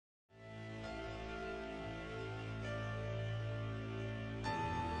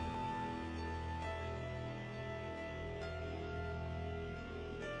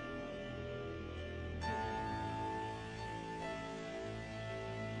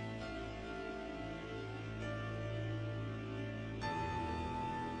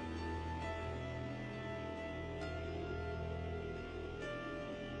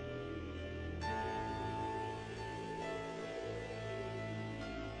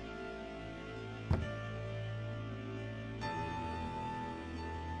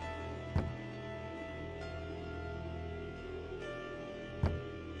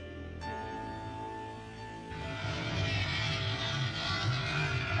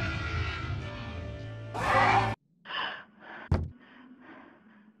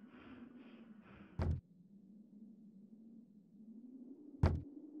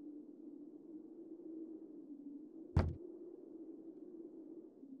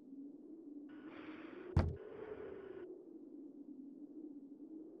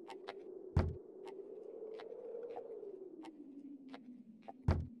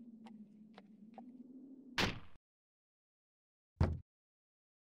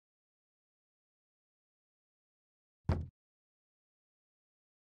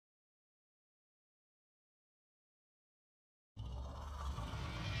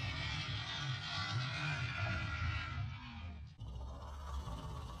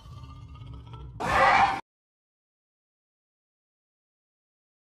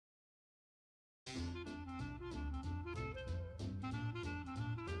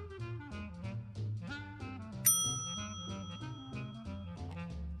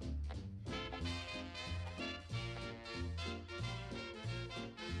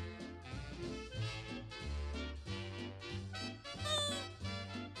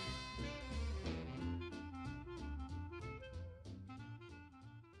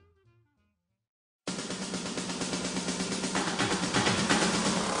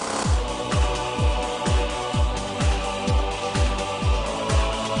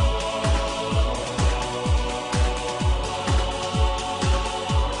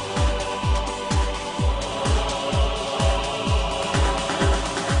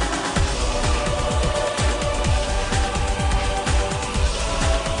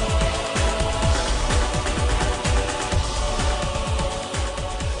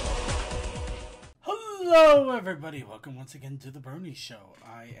Hello everybody, welcome once again to the Brony Show.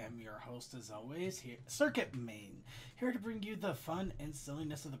 I am your host as always, here, Circuit Main, here to bring you the fun and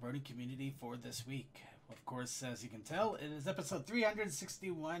silliness of the Brony community for this week. Of course, as you can tell, it is episode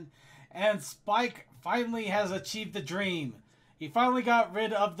 361, and Spike finally has achieved the dream. He finally got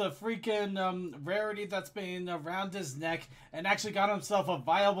rid of the freaking rarity that's been around his neck, and actually got himself a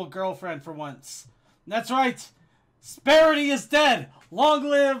viable girlfriend for once. And that's right, Sparity is dead! Long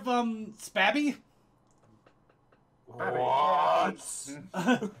live, Spabby? What?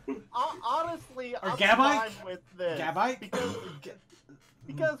 Honestly, I'm fine with this. Gabite?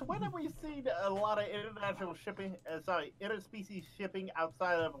 Because when have we seen a lot of international shipping, interspecies shipping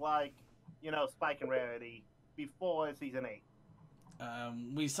outside of, like, you know, Spike and Rarity before Season 8?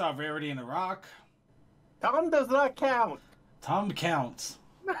 We saw Rarity in Iraq. Tom does not count. Tom counts.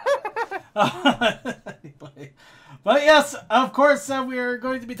 Anyway. But yes, of course, we're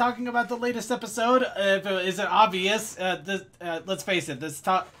going to be talking about the latest episode. If it isn't obvious, let's face it,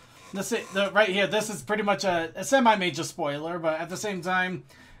 right here, this is pretty much a semi-major spoiler, but at the same time,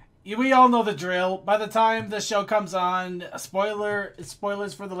 we all know the drill. By the time the show comes on,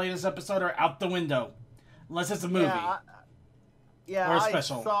 spoilers for the latest episode are out the window. Unless it's a movie. Yeah, or a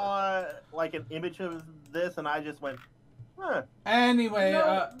special. I saw, like, an image of this, and I just went, huh. Anyway,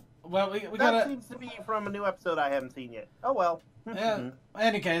 well, we gotta... That seems to be from a new episode I haven't seen yet. Oh, well. Yeah.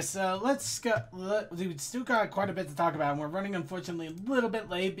 Any case, let's go. We still got quite a bit to talk about, and we're running, unfortunately, a little bit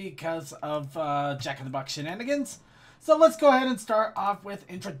late because of Jack in the Box shenanigans. So let's go ahead and start off with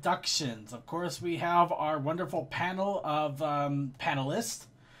introductions. Of course, we have our wonderful panel of panelists.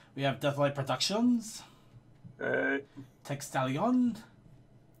 We have Deathlight Productions. Hey. Textalion.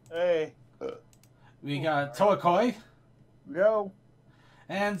 Hey. We got Toakoi. Yo.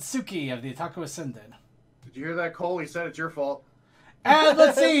 And Suki of the Otaku Ascendant. Did you hear that, Cole? He said it's your fault. And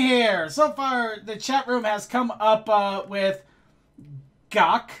let's see here. So far, the chat room has come up with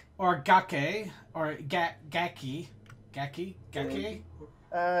Gak, or Gake, or Gaki. Gake? Gake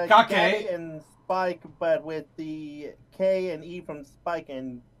and Spike, but with the K and E from Spike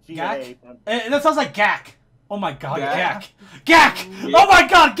and G and A. That sounds like Gak. Oh my god, Gak. Gak! Yeah. Oh my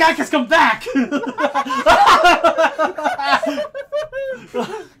god, Gak has come back!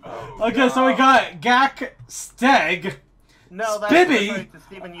 Okay, so we got Gak, Steg, no, that's Spibby. To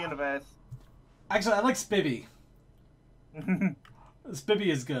Steven Universe. Actually, I like Spibby. Spibby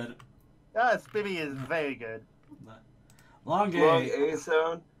is good. Spibby is very good. Long A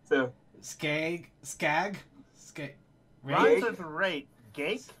sound. So. Skag. Rhymes with rate.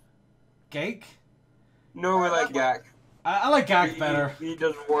 Gake? Gake? No, we like Gak. I like Gak better. He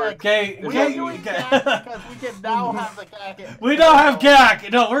doesn't work. Okay, we're doing Gak because we can now have the Gak. We don't have Gak.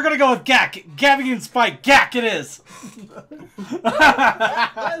 No, we're gonna go with Gak. Gabby and Spike. Gak it is.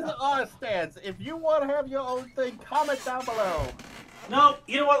 That is our stance. If you want to have your own thing, comment down below. No,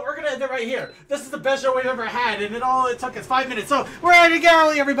 you know what? We're gonna end it right here. This is the best show we've ever had, and it took us 5 minutes. So we're ending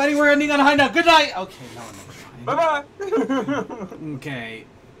early, everybody. We're ending on a high note. Good night. Okay, no. Bye bye. Okay.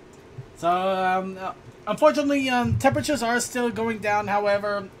 So unfortunately, temperatures are still going down.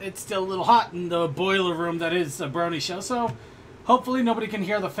 However, it's still a little hot in the boiler room that is a Brony Show. So hopefully nobody can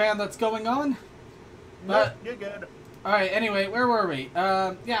hear the fan that's going on. But you're good. All right. Anyway, where were we?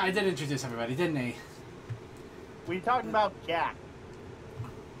 Yeah, I did introduce everybody, didn't I? We talked about Gak.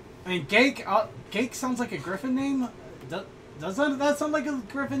 I mean, Gake. Gake sounds like a Griffin name. Does that sound like a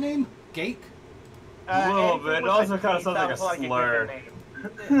Griffin name? Gake. A little bit. It also kind of sounds like a slur.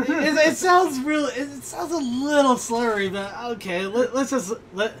 It sounds real. It sounds a little slurry, but okay.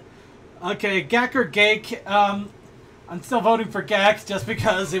 Okay, Gak or Gake. I'm still voting for Gak just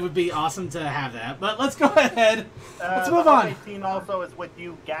because it would be awesome to have that. But let's go ahead. Let's move on. 18 also is with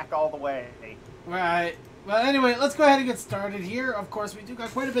you, Gak all the way. Right. Well, anyway, let's go ahead and get started here. Of course, we do got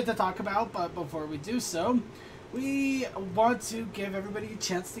quite a bit to talk about, but before we do so, we want to give everybody a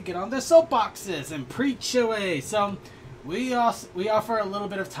chance to get on their soapboxes and preach away. So we offer a little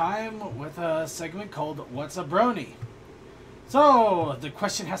bit of time with a segment called What's a Brony? So the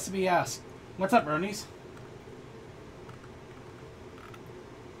question has to be asked. What's up, Bronies?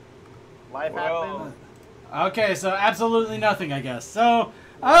 Life happens. Okay, so absolutely nothing, I guess. So,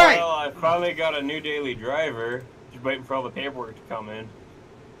 alright. Well, I finally got a new daily driver. Just waiting for all the paperwork to come in.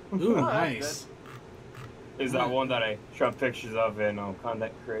 Ooh, nice. Is that one that I shot pictures of in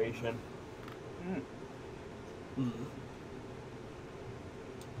content creation?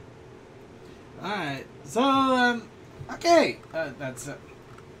 Alright, so, okay, that's it.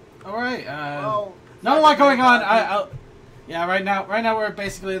 Alright, not a lot going on. Yeah, right now we're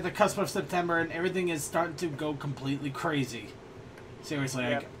basically at the cusp of September, and everything is starting to go completely crazy. Seriously,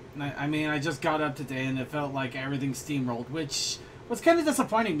 yep. I mean, I just got up today and it felt like everything steamrolled, which was kind of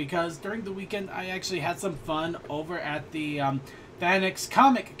disappointing because during the weekend I actually had some fun over at the Vanix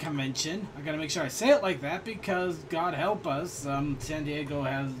Comic Convention. I gotta make sure I say it like that because God help us, San Diego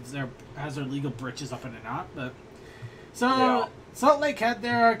has their legal britches up in a knot. But so yeah. Salt Lake had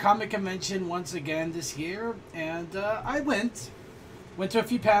their comic convention once again this year, and I went to a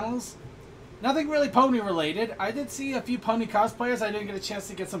few panels. Nothing really pony related. I did see a few pony cosplayers. I didn't get a chance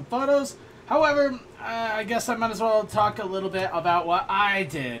to get some photos. However, I guess I might as well talk a little bit about what I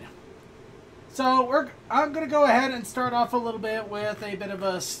did. So I'm going to go ahead and start off a little bit with a bit of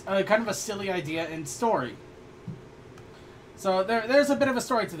a kind of a silly idea and story. So there's a bit of a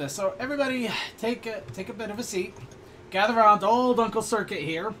story to this. So everybody take a bit of a seat. Gather around old Uncle Circuit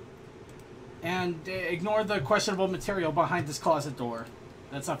here. And ignore the questionable material behind this closet door.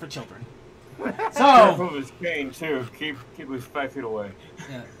 That's not for children. So careful of his cane too. Keep us 5 feet away.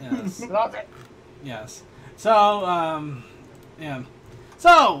 Yeah, yes. Love it. Yes. So yeah.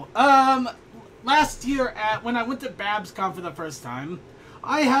 So last year when I went to BabsCon for the first time,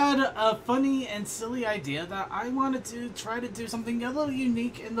 I had a funny and silly idea that I wanted to try to do something a little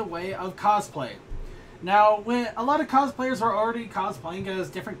unique in the way of cosplay. Now, when a lot of cosplayers are already cosplaying as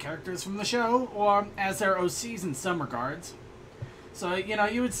different characters from the show, or as their OCs in some regards. So, you know,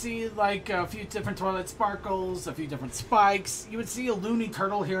 you would see like a few different Twilight Sparkles, a few different Spikes, you would see a Looney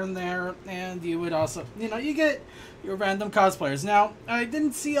Turtle here and there, and you would also, you know, you get your random cosplayers. Now, I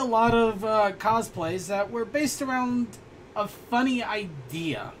didn't see a lot of cosplays that were based around a funny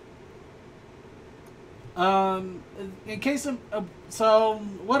idea. In case of, so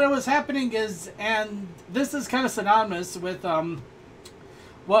what was happening is, and this is kind of synonymous with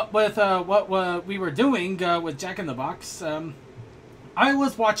what we were doing with Jack in the Box. I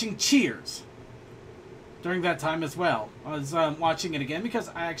was watching Cheers during that time as well. I was watching it again because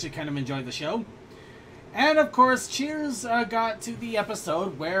I actually kind of enjoyed the show. And of course, Cheers got to the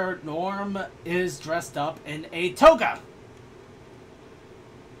episode where Norm is dressed up in a toga.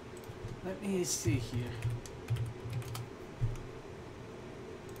 Let me see here.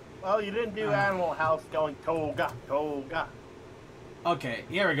 Well, you didn't do Animal House going toga, toga. Okay,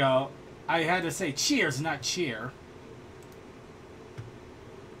 here we go. I had to say cheers, not cheer.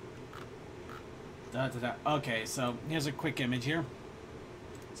 Okay, so here's a quick image here,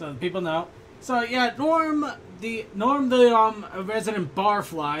 so the people know. So yeah, Norm the resident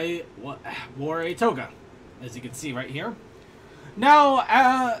barfly wore a toga, as you can see right here.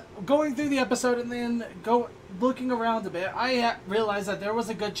 Now, going through the episode and then looking around a bit, I realized that there was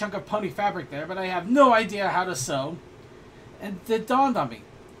a good chunk of pony fabric there, but I have no idea how to sew. And it dawned on me,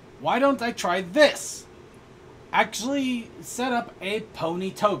 why don't I try this? Actually set up a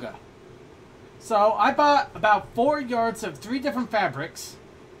pony toga. So I bought about 4 yards of 3 different fabrics,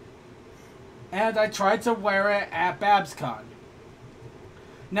 and I tried to wear it at BabsCon.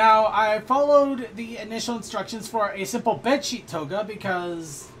 Now, I followed the initial instructions for a simple bedsheet toga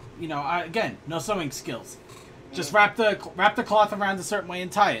because, you know, again, no sewing skills. Just wrap the cloth around a certain way and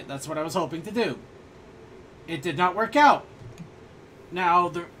tie it. That's what I was hoping to do. It did not work out.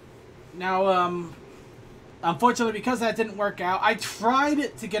 Now, unfortunately, because that didn't work out, I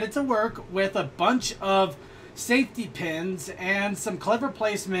tried to get it to work with a bunch of safety pins and some clever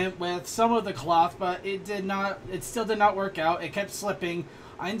placement with some of the cloth, but it still did not work out. It kept slipping.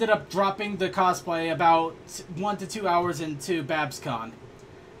 I ended up dropping the cosplay about 1 to 2 hours into BabsCon,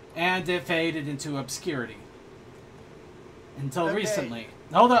 and it faded into obscurity until recently.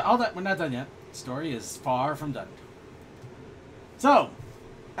 Hold on, we're not done yet. Story is far from done. So,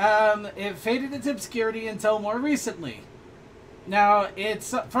 it faded into obscurity until more recently. Now,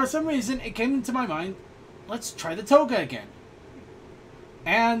 for some reason, it came into my mind, let's try the toga again.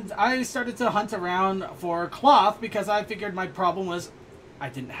 And I started to hunt around for cloth because I figured my problem was I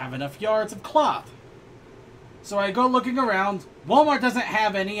didn't have enough yards of cloth. So I go looking around. Walmart doesn't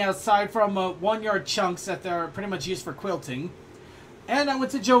have any aside from 1 yard chunks that they're pretty much used for quilting. And I went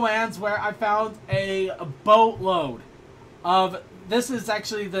to Joann's where I found a boatload of, this is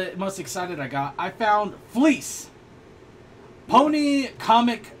actually the most excited I got. I found fleece. Pony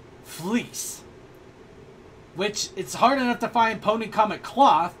comic fleece. Which, it's hard enough to find pony comic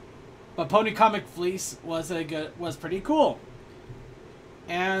cloth, but pony comic fleece was pretty cool.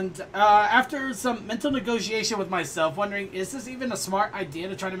 And after some mental negotiation with myself, wondering, is this even a smart idea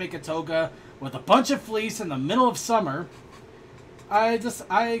to try to make a toga with a bunch of fleece in the middle of summer? I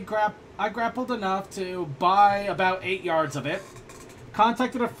grappled enough to buy about 8 yards of it,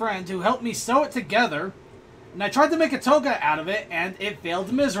 contacted a friend who helped me sew it together, and I tried to make a toga out of it, and it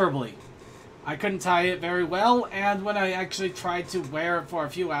failed miserably. I couldn't tie it very well, and when I actually tried to wear it for a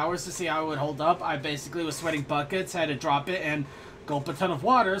few hours to see how it would hold up, I basically was sweating buckets, had to drop it and gulp a ton of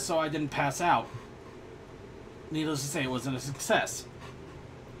water so I didn't pass out. Needless to say, it wasn't a success.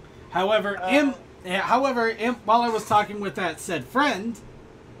 However, while I was talking with that said friend,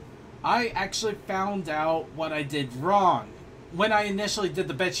 I actually found out what I did wrong. When I initially did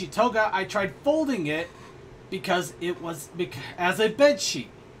the bedsheet toga, I tried folding it because it was as a bedsheet.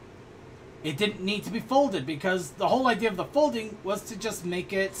 It didn't need to be folded because the whole idea of the folding was to just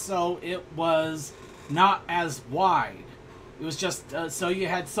make it so it was not as wide. It was just so you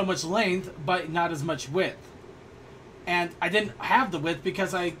had so much length but not as much width. And I didn't have the width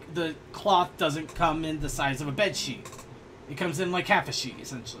because the cloth doesn't come in the size of a bed sheet. It comes in like half a sheet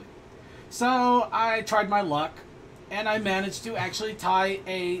essentially. So I tried my luck and I managed to actually tie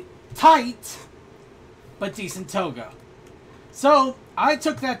a tight but decent toga. So I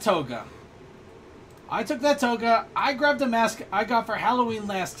took that toga. I grabbed a mask I got for Halloween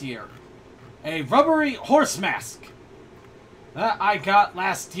last year. A rubbery horse mask that I got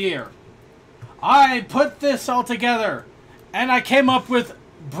last year. I put this all together, and I came up with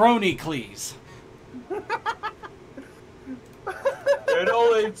Brony Cleese. It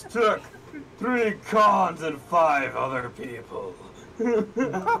only took 3 cons and 5 other people.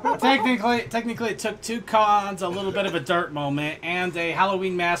 Technically, it took 2 cons, a little bit of a dirt moment, and a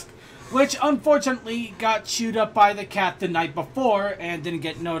Halloween mask, which unfortunately got chewed up by the cat the night before and didn't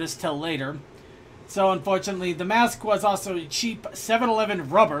get noticed till later. So unfortunately, the mask was also a cheap 7-Eleven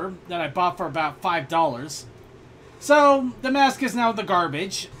rubber that I bought for about $5. So the mask is now in the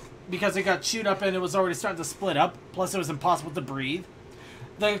garbage because it got chewed up and it was already starting to split up. Plus, it was impossible to breathe.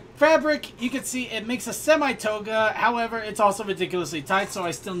 The fabric, you can see it makes a semi-toga. However, it's also ridiculously tight, so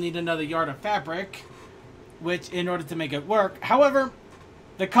I still need another yard of fabric, which in order to make it work. However,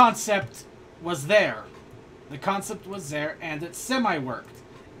 the concept was there. The concept was there, and it semi-worked.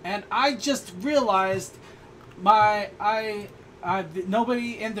 And I just realized nobody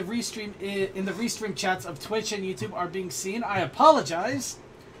in the restream chats of Twitch and YouTube are being seen. I apologize.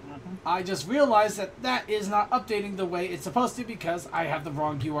 I just realized that is not updating the way it's supposed to because I have the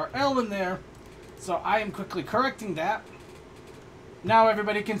wrong URL in there. So I am quickly correcting that. Now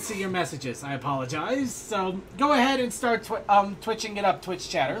everybody can see your messages. I apologize. So go ahead and start twitching it up, Twitch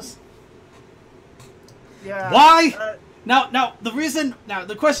chatters. Yeah. Why? Now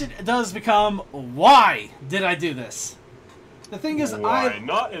the question does become, why did I do this? The thing is, why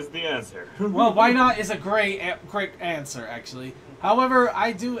not is the answer. Well, why not is a great answer, actually. However,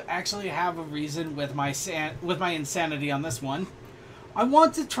 I do actually have a reason with my insanity on this one. I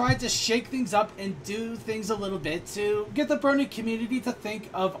want to try to shake things up and do things a little bit to get the Brony community to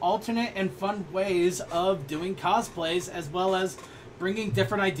think of alternate and fun ways of doing cosplays, as well as bringing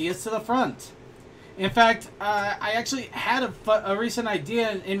different ideas to the front. In fact, I actually had a recent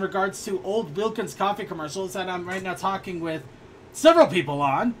idea in regards to old Wilkins coffee commercials that I'm right now talking with several people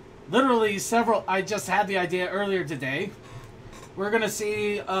on. Literally several. I just had the idea earlier today. We're going to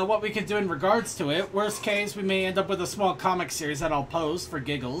see what we can do in regards to it. Worst case, we may end up with a small comic series that I'll post for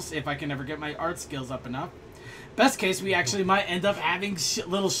giggles if I can ever get my art skills up enough. Best case, we actually might end up having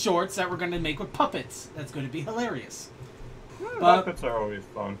little shorts that we're going to make with puppets. That's going to be hilarious. Puppets are always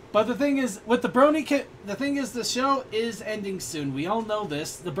fun. But the thing is, with the Brony the thing is, the show is ending soon. We all know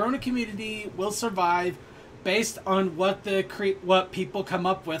this. The Brony community will survive based on what people come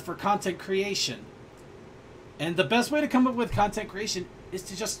up with for content creation. And the best way to come up with content creation is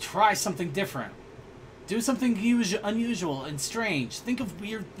to just try something different. Do something unusual and strange. Think of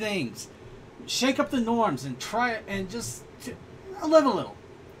weird things. Shake up the norms and try it and just live a little.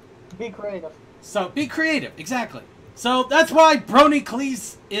 Be creative. So, be creative, exactly. So, that's why Brony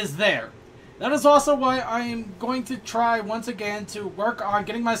Cleese is there. That is also why I am going to try once again to work on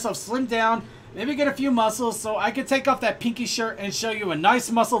getting myself slimmed down, maybe get a few muscles so I can take off that pinky shirt and show you a nice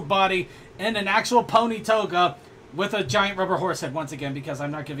muscled body and an actual pony toga with a giant rubber horse head once again, because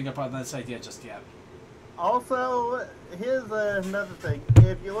I'm not giving up on this idea just yet. Also, here's another thing.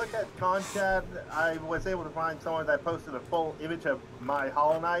 If you look at Conchat, I was able to find someone that posted a full image of my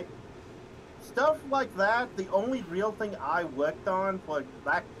Hollow Knight. Stuff like that, the only real thing I worked on for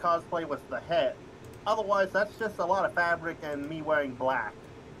that cosplay was the head. Otherwise, that's just a lot of fabric and me wearing black.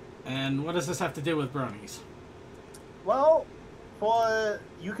 And what does this have to do with bronies? Well,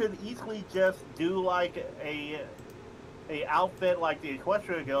 you could easily just do like a outfit like the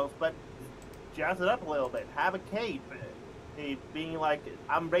Equestria Girls, but jazz it up a little bit. Have a cape, being like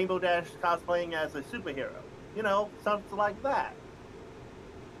I'm Rainbow Dash cosplaying as a superhero. You know, something like that.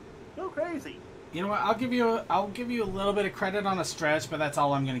 Go crazy. You know what? I'll give you a little bit of credit on a stretch, but that's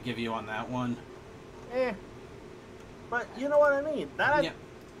all I'm going to give you on that one. But you know what I mean. That Yeah.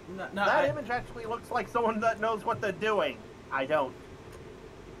 that image actually looks like someone that knows what they're doing. I don't.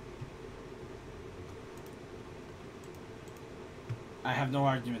 I have no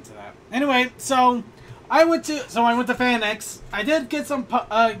argument to that. Anyway, so I went to FanX. I did get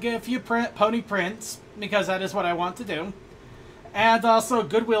get a few pony prints because that is what I want to do. And also,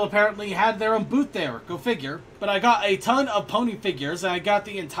 Goodwill apparently had their own booth there. Go figure. But I got a ton of pony figures, and I got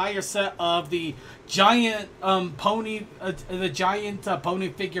the entire set of the giant pony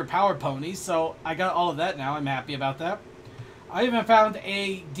figure power ponies. So I got all of that now. I'm happy about that. I even found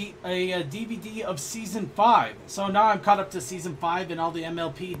a DVD of Season 5. So now I'm caught up to Season 5 and all the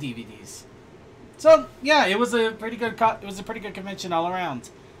MLP DVDs. So, yeah, it was a pretty good convention all around.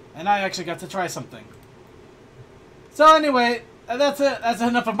 And I actually got to try something. So anyway, that's it. That's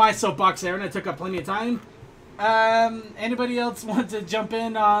enough of my soapbox there, and I took up plenty of time. Anybody else want to jump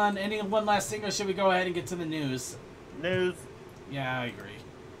in on one last thing, or should we go ahead and get to the news? News. Yeah, I agree.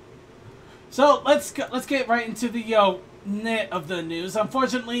 So let's get right into the nit of the news.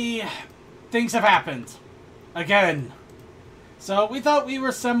 Unfortunately, things have happened again. So we thought we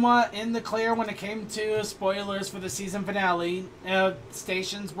were somewhat in the clear when it came to spoilers for the season finale.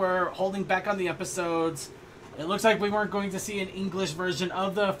 Stations were holding back on the episodes. It looks like we weren't going to see an English version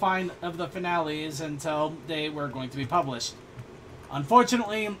of the finales until they were going to be published.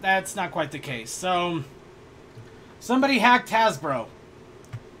 Unfortunately, that's not quite the case. So somebody hacked Hasbro.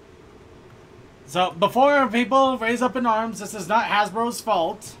 So before people raise up in arms, this is not Hasbro's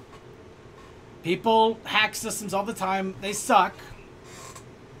fault. People hack systems all the time. They suck.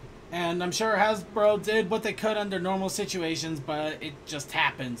 And I'm sure Hasbro did what they could under normal situations, but it just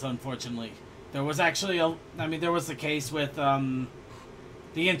happens, unfortunately. There was actually there was the case with the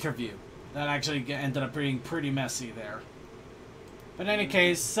interview that actually ended up being pretty messy there. But in any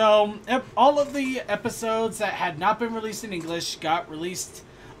case, so all of the episodes that had not been released in English got released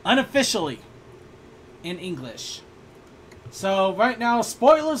unofficially in English. So right now,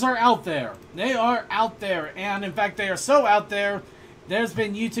 spoilers are out there. They are out there, and in fact, they are so out there, there's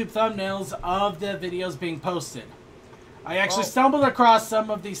been YouTube thumbnails of the videos being posted. I actually stumbled across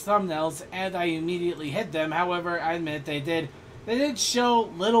some of these thumbnails, and I immediately hid them. However, I admit they did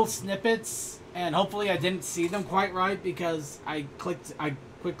show little snippets, and hopefully I didn't see them quite right because I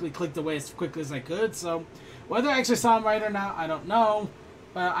quickly clicked away as quickly as I could. So whether I actually saw them right or not, I don't know.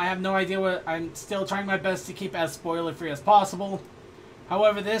 But I have no idea I'm still trying my best to keep as spoiler-free as possible.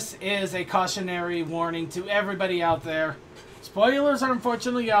 However, this is a cautionary warning to everybody out there. Spoilers are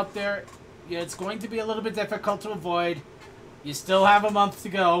unfortunately out there. Yeah, it's going to be a little bit difficult to avoid. You still have a month to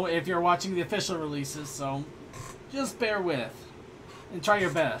go if you're watching the official releases, so just bear with and try your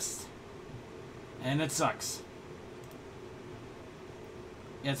best. And it sucks.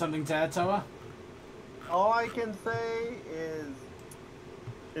 You had something to add, Toa? All I can say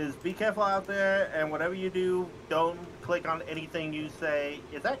is be careful out there, and whatever you do, don't click on anything you say.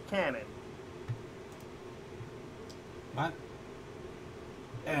 Is that canon? What?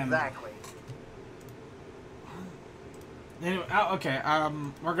 Exactly. Anyway, okay,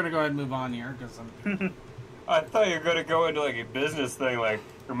 we're gonna go ahead and move on here, because I'm... I thought you were gonna go into like a business thing, like,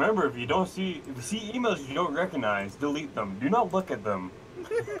 remember, if you see emails you don't recognize, delete them. Do not look at them.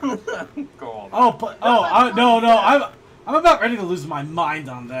 Go on. No, I'm about ready to lose my mind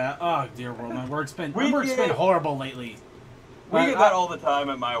on that. Oh, dear world, my work's been horrible lately. We get that all the time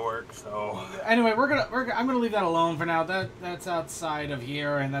at my work, so... Anyway, I'm gonna leave that alone for now. That's outside of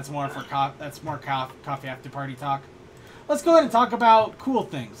here, and that's more for coffee after party talk. Let's go ahead and talk about cool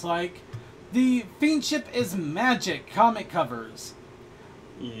things, like the Fiendship is Magic comic covers.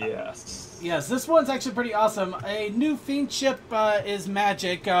 Yes. Yes, this one's actually pretty awesome. A new Fiendship is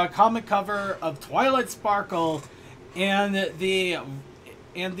Magic comic cover of Twilight Sparkle and the Day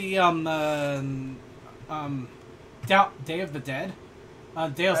of the Dead.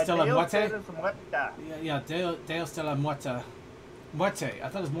 Deus de la Muerte. Yeah, Deus de la Muerte. Muerte. I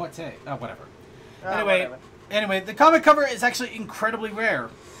thought it was Muerte. Oh, whatever. Anyway, the comic cover is actually incredibly rare.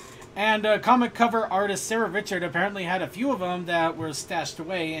 And comic cover artist Sarah Richard apparently had a few of them that were stashed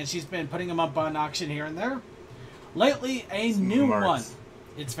away, and she's been putting them up on auction here and there. Lately, a new one.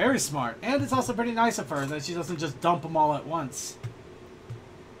 It's very smart, and it's also pretty nice of her that she doesn't just dump them all at once.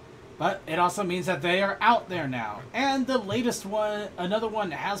 But it also means that they are out there now. And the latest one, another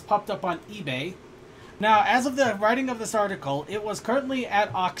one, has popped up on eBay. Now, as of the writing of this article, it was currently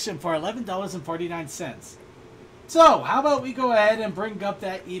at auction for $11.49. So, how about we go ahead and bring up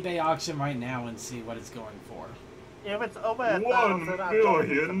that eBay auction right now and see what it's going for. If it's over $1,000,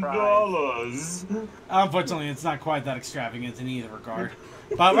 $1 million. Unfortunately, it's not quite that extravagant in either regard.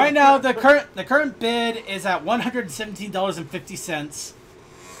 But right now, the current bid is at $117.50.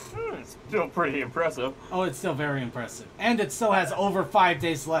 It's still pretty impressive. Oh, it's still very impressive, and it still has over 5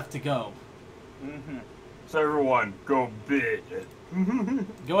 days left to go. Mm-hmm. So everyone, go bid.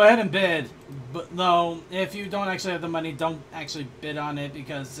 Go ahead and bid, but no, if you don't actually have the money, don't actually bid on it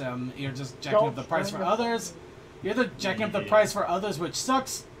because you're just jacking up the price for others. You're either jacking up the price for others, which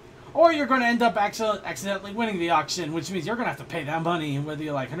sucks, or you're going to end up accidentally winning the auction, which means you're going to have to pay that money whether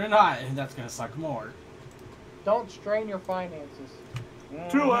you like it or not, and that's going to suck more. Don't strain your finances.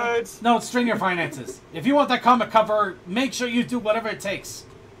 Too late. No, strain your finances. If you want that comic cover, make sure you do whatever it takes.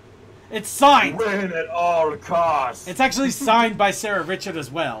 It's signed. Win at all costs. It's actually signed by Sarah Richard as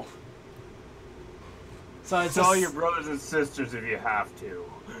well. So it's Tell your brothers and sisters if you have to.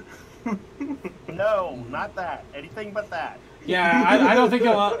 No, not that. Anything but that. Yeah, I don't think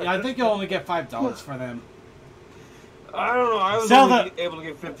I think you'll only get $5 for them. I don't know. I was Sell only able to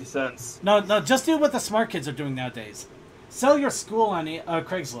get 50 cents. No, just do what the smart kids are doing nowadays. Sell your school on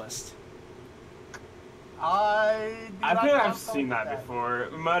Craigslist. I think I've seen that before.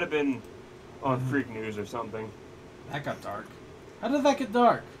 It might have been on Freak News or something. That got dark. How did that get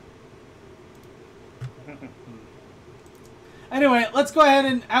dark? Anyway, let's go ahead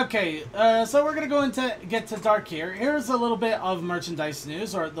and okay. So we're gonna get to dark here. Here's a little bit of merchandise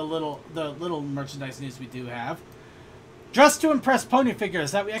news, or the little merchandise news we do have. Dressed to Impress pony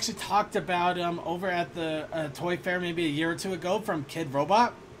figures that we actually talked about over at the toy fair maybe a year or two ago from Kid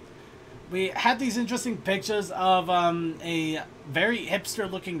Robot. We had these interesting pictures of a very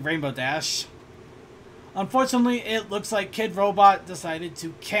hipster-looking Rainbow Dash. Unfortunately, it looks like Kid Robot decided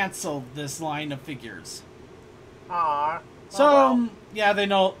to cancel this line of figures. Aww. So, well. yeah, they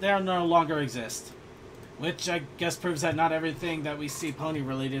no longer exist. Which I guess proves that not everything that we see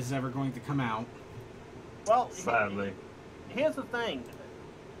pony-related is ever going to come out. Well, sadly. Here's the thing.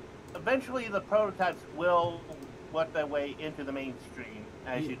 Eventually, the prototypes will work their way into the mainstream,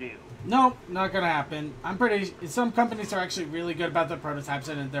 as you do. No, not gonna happen. I'm pretty. Some companies are actually really good about their prototypes,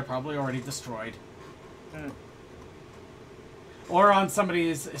 and they're probably already destroyed, or on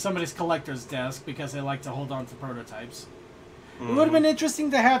somebody's collector's desk because they like to hold on to prototypes. It would have been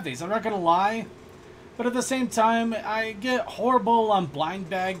interesting to have these. I'm not gonna lie, but at the same time, I get horrible blind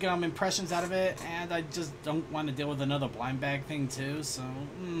bag impressions out of it, and I just don't want to deal with another blind bag thing too. So,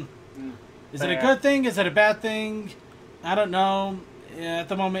 is it a good thing? Is it a bad thing? I don't know. Yeah, at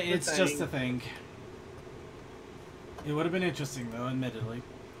the moment, it's just a thing. It would have been interesting, though, admittedly.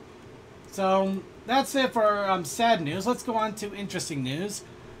 So, that's it for sad news. Let's go on to interesting news.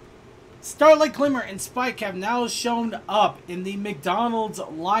 Starlight Glimmer and Spike have now shown up in the McDonald's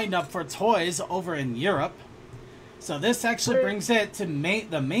lineup for toys over in Europe. So this actually brings it to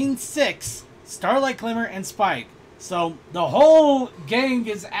the main six, Starlight Glimmer and Spike. So the whole gang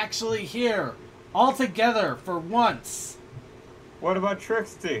is actually here, all together for once. What about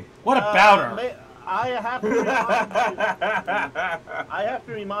Trixie? What about her? I have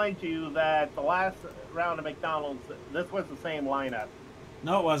to remind you that the last round of McDonald's, this was the same lineup.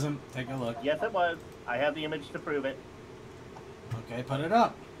 No, it wasn't. Take a look. Yes, it was. I have the image to prove it. Okay, put it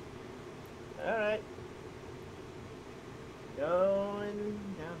up. All right. Going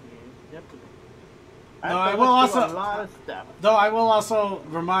down here. Yep. No, I will also. A lot of stuff. Though I will also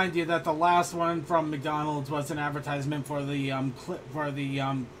remind you that the last one from McDonald's was an advertisement for the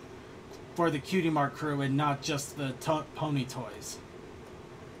Cutie Mark crew and not just the pony toys.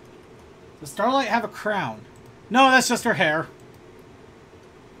 Does Starlight have a crown? No, that's just her hair.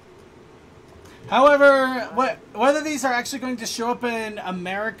 However, whether these are actually going to show up in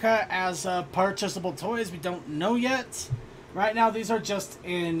America as purchasable toys, we don't know yet. Right now, these are just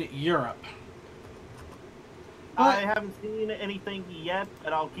in Europe. I haven't seen anything yet,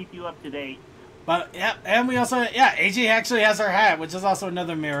 but I'll keep you up to date. But, yeah, and we also, yeah, AJ actually has her hat, which is also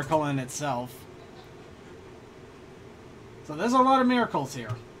another miracle in itself. So there's a lot of miracles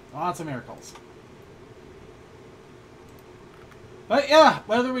here. Lots of miracles. But yeah,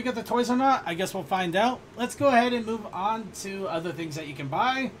 whether we get the toys or not, I guess we'll find out. Let's go ahead and move on to other things that you can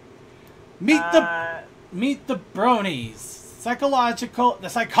buy. Meet the Bronies. The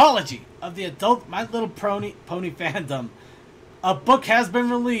psychology of the adult My Little Pony fandom. A book has been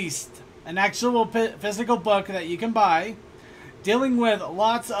released. An actual physical book that you can buy. Dealing with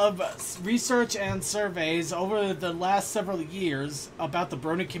lots of research and surveys over the last several years about the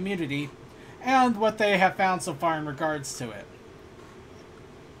Brony community. And what they have found so far in regards to it.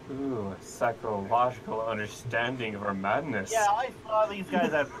 Ooh, a psychological understanding of our madness. Yeah, I saw these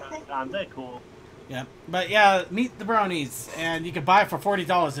guys at They're cool. Yeah, but yeah, meet the Bronies, and you can buy it for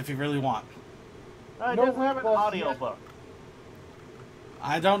 $40 if you really want. It No doesn't have an plus audiobook.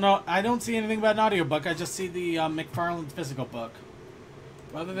 I don't know. I don't see anything about an audiobook. I just see the McFarlane physical book.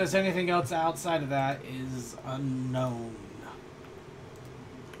 Whether there's anything else outside of that is unknown.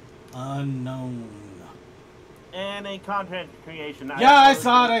 Unknown. And a content creation. Yeah, I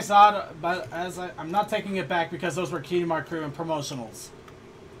saw it, but I'm not taking it back because those were Kingdom Hearts crew and promotionals.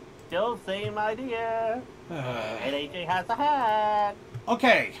 Still same idea. Uh, And AJ has a hat.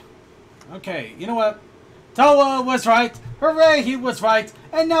 okay. Okay, you know what? Toa was right. Hooray, he was right.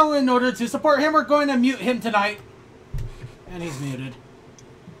 And now in order to support him, we're going to mute him tonight. And he's muted.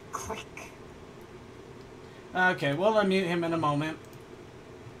 Click. Okay, we'll unmute him in a moment.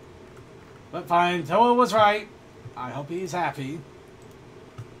 But fine, Toa was right. I hope he's happy.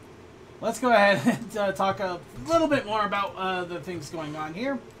 Let's go ahead and talk a little bit more about the things going on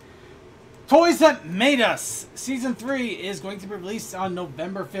here. Toys That Made Us! Season 3 is going to be released on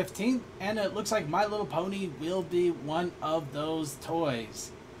November 15th, and it looks like My Little Pony will be one of those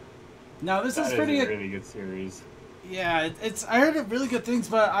toys. Now, this is pretty... a really good series. Yeah, I heard really good things,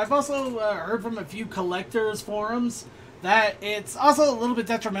 but I've also heard from a few collectors' forums that it's also a little bit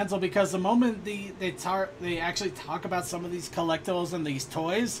detrimental because the moment they actually talk about some of these collectibles and these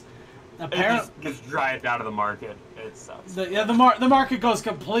toys, apparently it just gets dried out of the market. It sucks. The market goes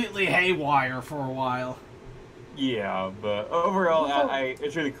completely haywire for a while. Yeah, but overall,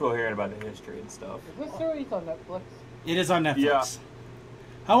 it's really cool hearing about the history and stuff. Is this series on Netflix? It is on Netflix. Yeah.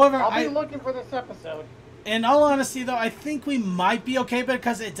 However, I'll be looking for this episode. In all honesty, though, I think we might be okay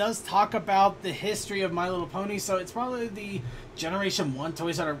because it does talk about the history of My Little Pony, so it's probably the Generation 1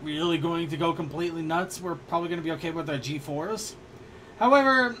 toys that are really going to go completely nuts. We're probably going to be okay with our G4s.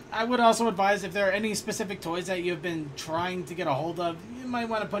 However, I would also advise if there are any specific toys that you've been trying to get a hold of, you might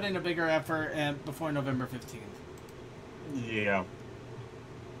want to put in a bigger effort before November 15th. Yeah.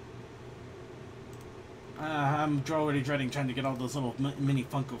 I'm already dreading trying to get all those little mini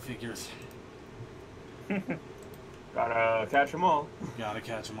Funko figures. Gotta catch them all. Gotta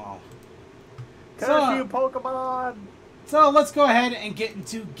catch them all. Curse you, Pokemon! So let's go ahead and get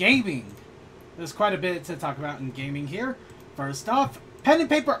into gaming. There's quite a bit to talk about in gaming here. First off, pen and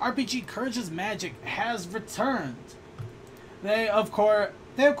paper RPG Courage's Magic has returned. They of course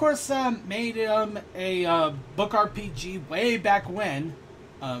made a book RPG way back when,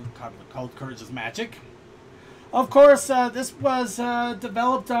 called Courage's Magic. Of course, this was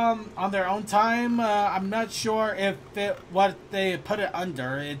developed on their own time. I'm not sure if what they put it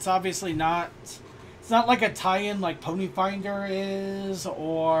under. It's obviously not. It's not like a tie-in like Pony Finder is,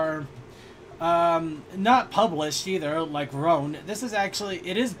 or not published either like Roan. This is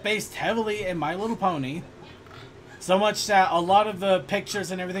it is based heavily in My Little Pony. So much that a lot of the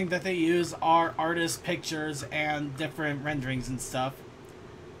pictures and everything that they use are artist pictures and different renderings and stuff.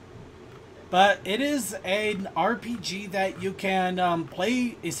 But it is an RPG that you can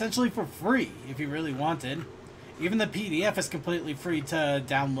play essentially for free if you really wanted. Even the PDF is completely free to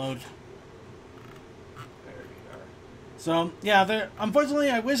download. There you are. So, yeah, unfortunately,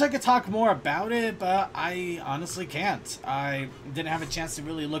 I wish I could talk more about it, but I honestly can't. I didn't have a chance to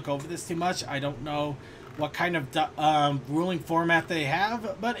really look over this too much. I don't know what kind of ruling format they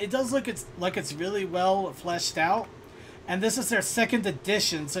have, but it does look like it's really well fleshed out. And this is their second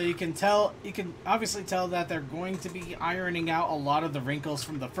edition, so you can obviously tell that they're going to be ironing out a lot of the wrinkles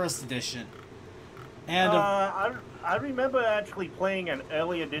from the first edition. And I remember actually playing an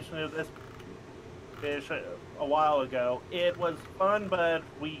early edition of this a while ago. It was fun, but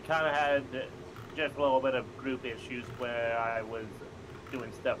we kind of had just a little bit of group issues where I was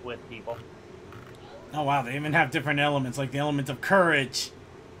doing stuff with people. oh wow, they even have different elements, like the element of courage.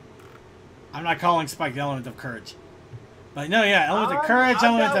 I'm not calling Spike the element of courage. But no, yeah, element of courage,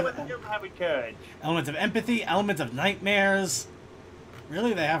 element of empathy, element of nightmares.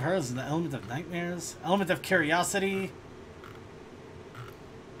 Really, they have hers in the element of nightmares, element of curiosity.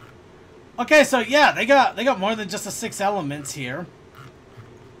 Okay, so yeah, they got more than just the 6 elements here,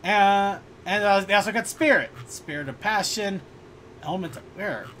 and they also got spirit of passion, element of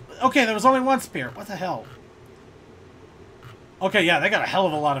where? Okay, there was only one spirit. What the hell? Okay, yeah, they got a hell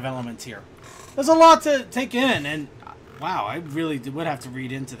of a lot of elements here. There's a lot to take in, and wow, I really would have to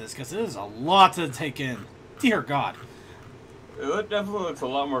read into this because there's a lot to take in. Dear God. It definitely looks a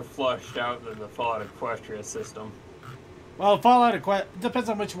lot more fleshed out than the Fallout Equestria system. Well, Fallout Equestria depends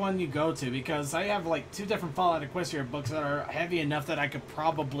on which one you go to, because I have like 2 different Fallout Equestria books that are heavy enough that I could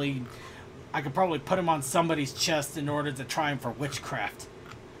probably put them on somebody's chest in order to try them for witchcraft.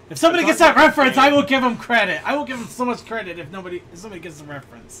 If somebody gets that reference, I will give them credit. I will give them so much credit if somebody gets the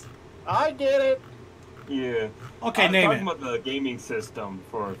reference. I get it. Yeah. Okay, I'm name talking it. about the gaming system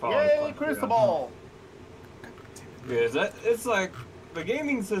for Fallout. Yay, Crucible! Yeah, it's like the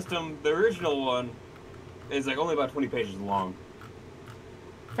gaming system. The original one is like only about 20 pages long,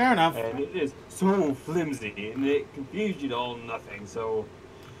 Fair enough. and it is so flimsy, and it confused you to all nothing. So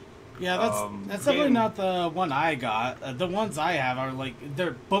Yeah, that's definitely not the one I got. The ones I have are like,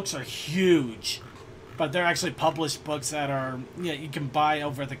 their books are huge, but they're actually published books that are, yeah, you can buy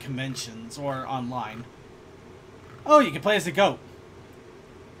over the conventions or online. Oh, you can play as a goat.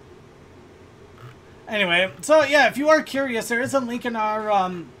 Anyway, so yeah, if you are curious, there is a link in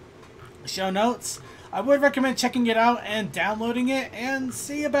our show notes. I would recommend checking it out and downloading it and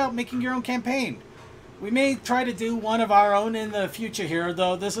see about making your own campaign. We may try to do one of our own in the future here,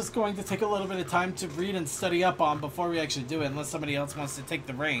 though this is going to take a little bit of time to read and study up on before we actually do it, unless somebody else wants to take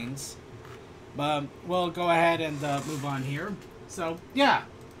the reins. But we'll go ahead and move on here. So, yeah,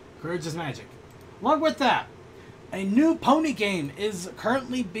 Courage is Magic. Along with that, a new pony game is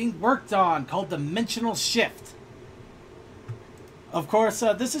currently being worked on called Dimensional Shift. Of course,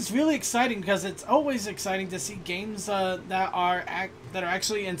 this is really exciting because it's always exciting to see games that are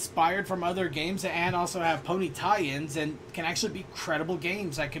actually inspired from other games and also have pony tie-ins and can actually be credible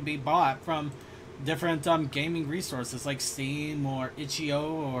games that can be bought from different gaming resources like Steam or itch.io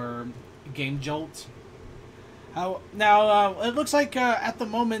or Game Jolt. Now, it looks like at the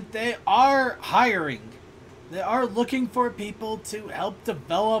moment they are hiring. They are looking for people to help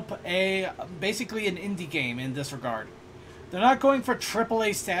develop basically an indie game in this regard. They're not going for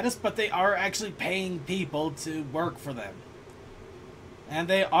AAA status, but they are actually paying people to work for them. And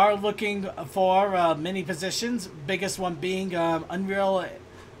they are looking for many positions, biggest one being the Unreal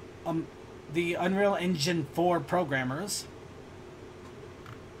Engine 4 programmers.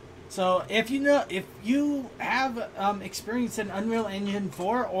 So if you have experience in Unreal Engine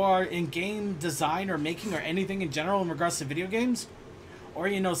 4 or in game design or making or anything in general in regards to video games, or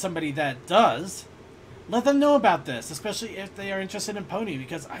you know somebody that does, let them know about this, especially if they are interested in Pony,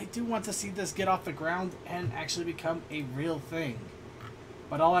 because I do want to see this get off the ground and actually become a real thing.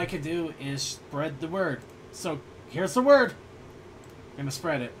 But all I can do is spread the word. So here's the word. I'm gonna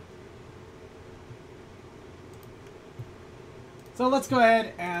spread it. So let's go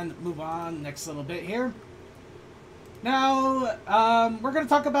ahead and move on next little bit here. Now, we're going to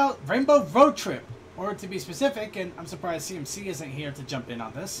talk about Rainbow Road Trip, or to be specific, and I'm surprised CMC isn't here to jump in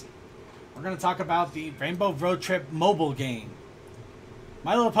on this. We're going to talk about the Rainbow Road Trip mobile game.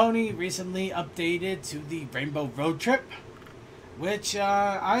 My Little Pony recently updated to the Rainbow Road Trip, which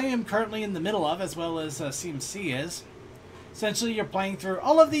I am currently in the middle of, as well as CMC is. Essentially, you're playing through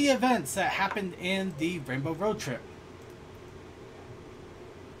all of the events that happened in the Rainbow Road Trip.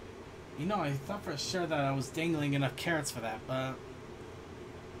 You know, I thought for sure that I was dangling enough carrots for that, but...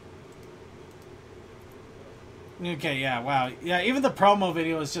 Okay, yeah, wow. Yeah, even the promo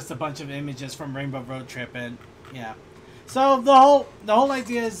video is just a bunch of images from Rainbow Road Trip, and yeah. So the whole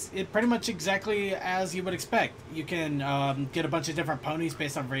idea is pretty much exactly as you would expect. You can get a bunch of different ponies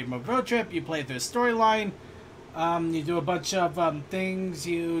based on Rainbow Road Trip. You play through a storyline. You do a bunch of things.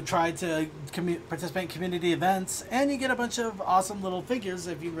 You try to participate in community events, and you get a bunch of awesome little figures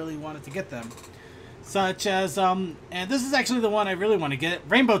if you really wanted to get them. Such as, and this is actually the one I really want to get,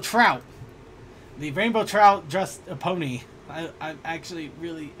 Rainbow Trout. The Rainbow Trout dressed a pony. I'm actually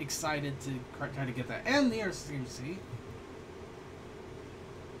really excited to try to get that. And there's CMC.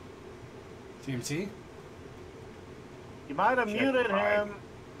 CMC? You might have muted him.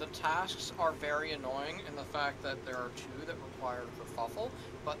 The tasks are very annoying in the fact that there are two that require kerfuffle,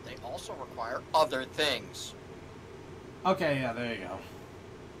 but they also require other things. Okay, yeah, there you go.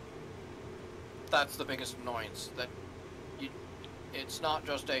 That's the biggest annoyance. That it's not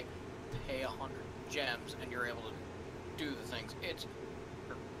just a pay 100 gems and you're able to do the things. It's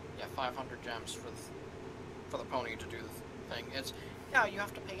 500 gems for the pony to do the thing. It's you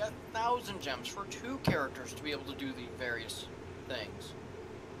have to pay 1,000 gems for 2 characters to be able to do the various things.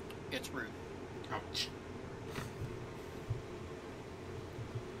 It's rude. Ouch.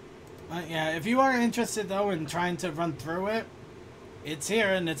 Yeah, if you are interested though in trying to run through it, it's here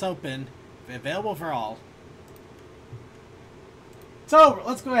and it's open, available for all. So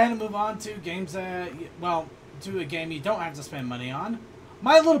let's go ahead and move on to games that, to a game you don't have to spend money on.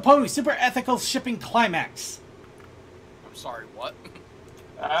 My Little Pony Super Ethical Shipping Climax. I'm sorry, what?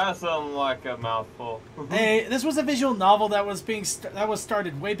 That sounds like a mouthful. This was a visual novel that was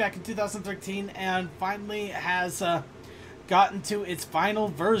started way back in 2013 and finally has gotten to its final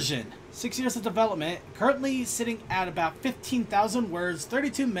version. 6 years of development, currently sitting at about 15,000 words,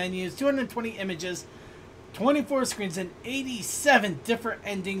 32 menus, 220 images, 24 screens, and 87 different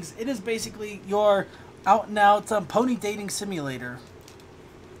endings. It is basically your out and out pony dating simulator.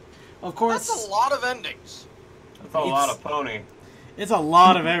 Of course, That's a lot of endings. That's a lot of pony. it's a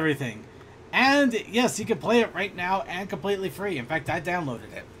lot of everything. And yes, you can play it right now and completely free. In fact, I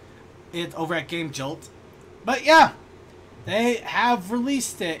downloaded it. It's over at Game Jolt. But yeah, they have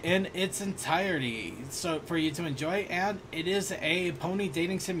released it in its entirety so for you to enjoy, and it is a pony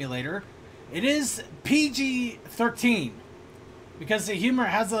dating simulator. It is PG-13 because the humor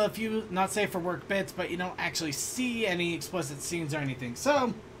has a few not safe for work bits, but you don't actually see any explicit scenes or anything.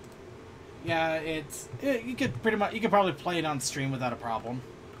 So yeah, you could probably play it on stream without a problem.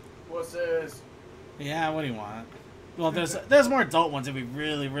 What's this? Yeah, what do you want? Well, there's more adult ones if we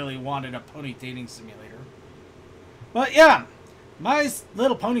really wanted a pony dating simulator. But yeah, My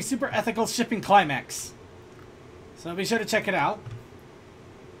Little Pony Super Ethical Shipping Climax. So be sure to check it out.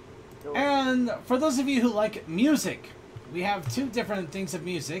 And for those of you who like music, we have two different things of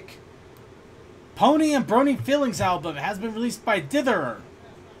music. Pony and Brony Feelings album has been released by Ditherer,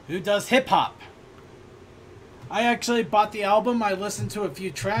 who does hip-hop. I actually bought the album, I listened to a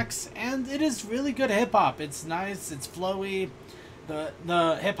few tracks, and it is really good hip-hop. It's nice, it's flowy.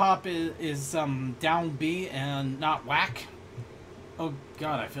 The hip-hop is downbeat and not whack. Oh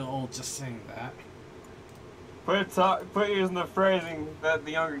god, I feel old just saying that. Quit using the phrasing that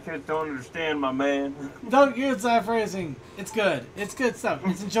the younger kids don't understand, my man. Don't use that phrasing. It's good. It's good stuff.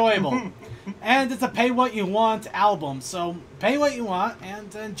 It's enjoyable. And it's a pay-what-you-want album. So pay what you want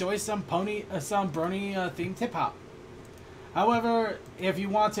and enjoy some Brony themed hip-hop. However, if you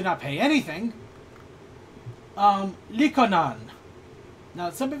want to not pay anything, Likonan.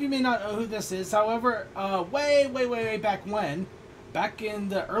 Now, some of you may not know who this is. However, way back when, back in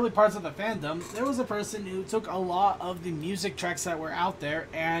the early parts of the fandom, there was a person who took a lot of the music tracks that were out there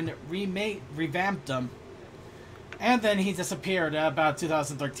and revamped them. And then he disappeared about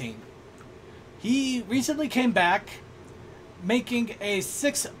 2013. He recently came back making a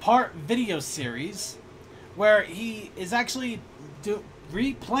 6-part video series where he is actually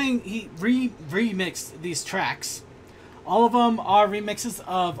remixed these tracks. All of them are remixes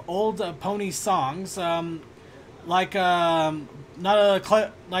of old pony songs, like a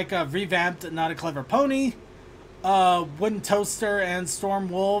revamped Not a Clever Pony, Wooden Toaster and Storm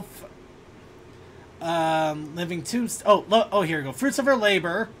Wolf, Living Tombstone. Here we go. Fruits of Her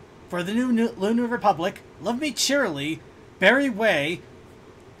Labor, For the New Lunar Republic, Love Me Cheerily, Barry Way,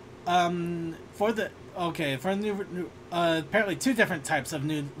 apparently 2 different types of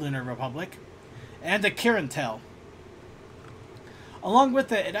New Lunar Republic, and a Kirin Tale. Along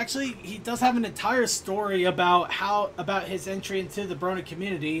with it, he does have an entire story about his entry into the Brony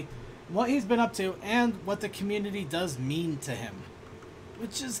community, what he's been up to, and what the community does mean to him.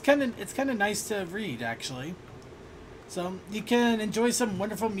 Which is kind of nice to read, actually. So you can enjoy some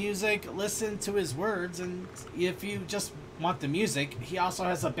wonderful music, listen to his words, and if you just want the music, he also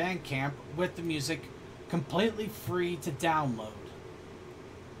has a Bandcamp with the music completely free to download.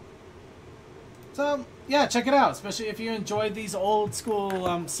 So, yeah, check it out, especially if you enjoy these old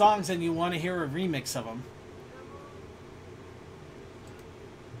school songs and you want to hear a remix of them.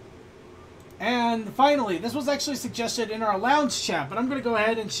 And finally, this was actually suggested in our lounge chat, but I'm going to go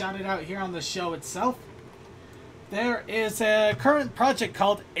ahead and shout it out here on the show itself. There is a current project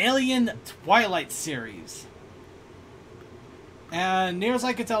called Alien Twilight Series. And near as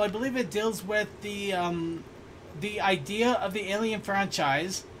I can tell, I believe it deals with the idea of the Alien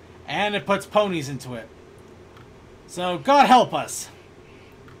franchise, and it puts ponies into it. So, God help us.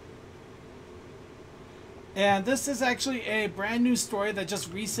 And this is actually a brand new story that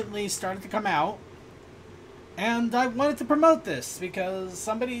just recently started to come out. And I wanted to promote this because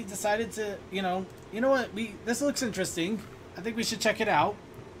somebody decided to, you know what, this looks interesting. I think we should check it out.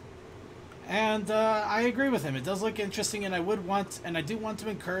 And I agree with him. It does look interesting, and I do want to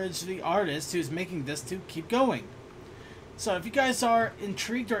encourage the artist who's making this to keep going. So if you guys are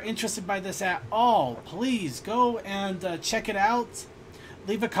intrigued or interested by this at all, please go and check it out.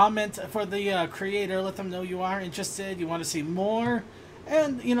 Leave a comment for the creator. Let them know you are interested, you want to see more.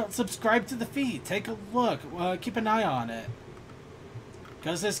 And, subscribe to the feed. Take a look. Keep an eye on it.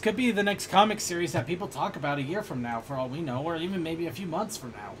 Because this could be the next comic series that people talk about a year from now, for all we know. Or even maybe a few months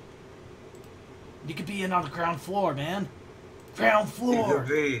from now. You could be in on the ground floor, man. Ground floor!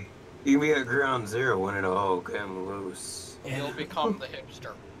 You could be at ground zero when it all came loose. You'll become the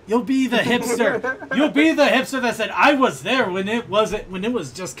hipster. You'll be the hipster. You'll be the hipster that said, "I was there when it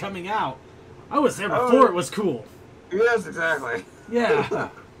was just coming out. I was there before it was cool." Yes, exactly. Yeah.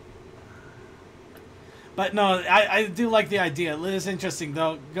 But no, I do like the idea. It is interesting,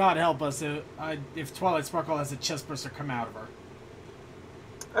 though. God help us if Twilight Sparkle has a chest burster come out of her.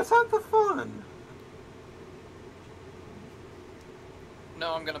 That's not the fun.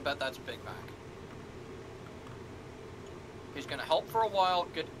 No, I'm gonna bet that's Big Mac. He's gonna help for a while,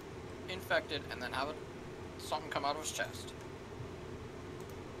 get infected, and then have something come out of his chest.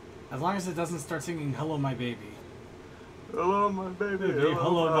 As long as it doesn't start singing "Hello, my baby." Hello, my baby.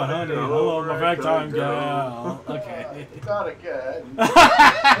 Hello, my honey. Hello, my ragtime girl. Okay. Not again.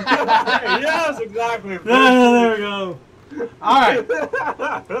 Yes, exactly. There we go. All right.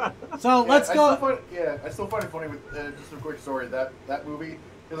 So let's go. I still find it funny with just a quick story that movie,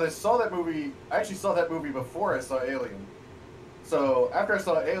 because I saw that movie. I actually saw that movie before I saw Alien. So after I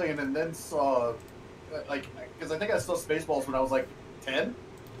saw Alien and then saw, because I think I saw Spaceballs when I was like 10.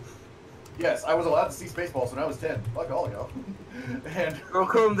 Yes, I was allowed to see Spaceballs when I was 10. Fuck all y'all. And Go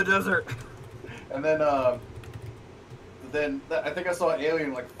comb the desert. and then I think I saw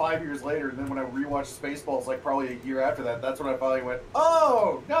Alien like 5 years later, and then when I rewatched Spaceballs like probably a year after that, that's when I finally went,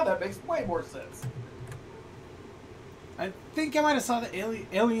 oh, now that makes way more sense. I think I might have saw the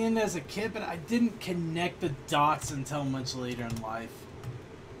Alien as a kid, but I didn't connect the dots until much later in life.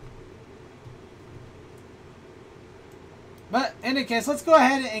 But in any case, let's go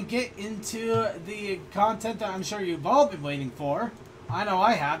ahead and get into the content that I'm sure you've all been waiting for. I know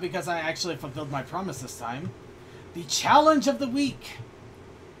I have, because I actually fulfilled my promise this time. The challenge of the week.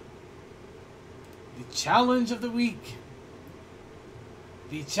 The challenge of the week.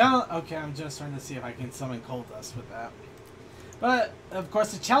 The challenge... Okay, I'm just trying to see if I can summon Cold Dust with that. But, of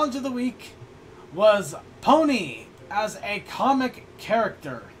course, the challenge of the week was Pony as a comic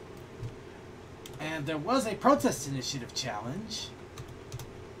character. And there was a protest initiative challenge.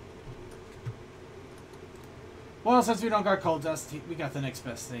 Well, since we don't got Cold Dust, we got the next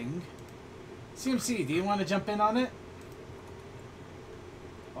best thing. CMC, do you want to jump in on it?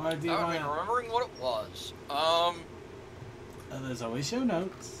 Or do you want to... remembering what it was. There's always show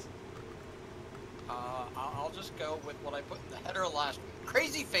notes. I'll just go with what I put in the header last week.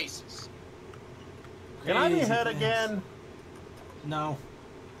 Crazy faces. Can I be Crazy head things. again? No.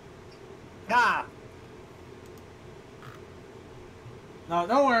 Ah! No,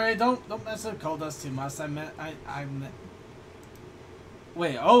 don't worry. Don't mess with Cold Dust too much. I meant...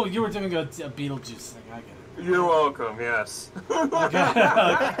 Wait, oh, you were doing a Beetlejuice thing. I get it. You're welcome, yes. Okay.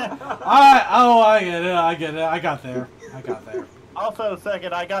 I get it. I get it. I got there. Also,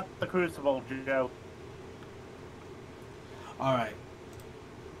 second, I got the Crucible joke. Alright.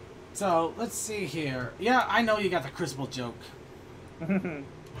 So, let's see here. Yeah, I know you got the Crucible joke. If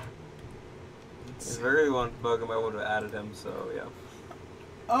I really wanted to bug him, I would have added him, so yeah.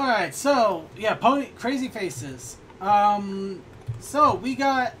 Alright, so, yeah, Crazy Faces. So, we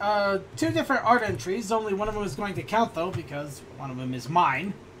got 2 different art entries. Only one of them is going to count, though, because one of them is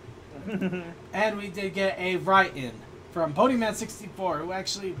mine. And we did get a write-in from Ponyman64, who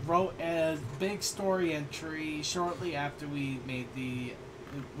actually wrote a big story entry shortly after we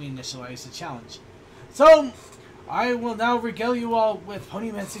initialized the challenge. So, I will now regale you all with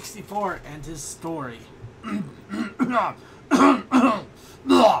Ponyman64 and his story.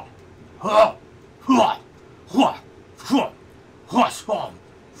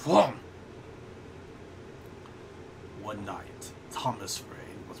 One night, Thomas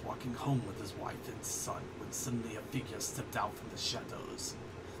Rain was walking home with his wife and son when suddenly a figure stepped out from the shadows.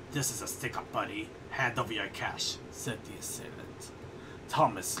 "This is a stick-up, buddy. Hand over your cash," said the assailant.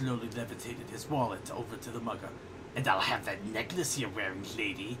 Thomas slowly levitated his wallet over to the mugger. "And I'll have that necklace you're wearing,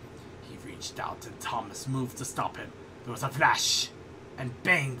 lady." He reached out and Thomas moved to stop him. There was a flash and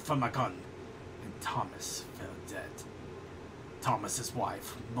bang from a gun, and Thomas fell dead. Thomas's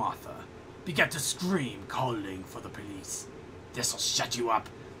wife, Martha, began to scream, calling for the police. "This'll shut you up."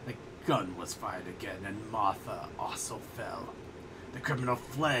 The gun was fired again, and Martha also fell. The criminal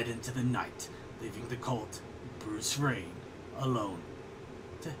fled into the night, leaving the colt, Bruce Rain, alone.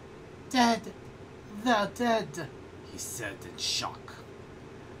 Dead. They're dead," he said in shock.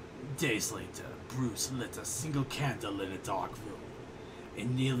 Days later, Bruce lit a single candle in a dark room,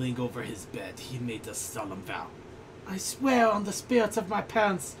 and kneeling over his bed, he made a solemn vow. "I swear on the spirits of my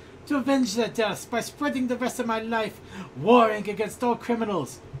parents to avenge their deaths by spreading the rest of my life, warring against all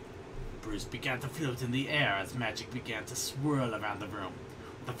criminals." Bruce began to float in the air as magic began to swirl around the room.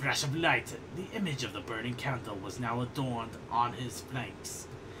 With a flash of light, the image of the burning candle was now adorned on his flanks,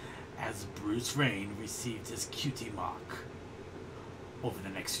 as Bruce Rain received his cutie mark. Over the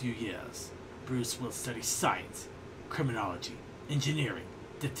next few years, Bruce will study science, criminology, engineering,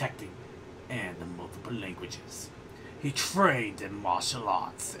 detecting, and multiple languages. He trained in martial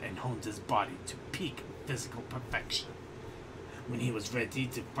arts and honed his body to peak physical perfection. When he was ready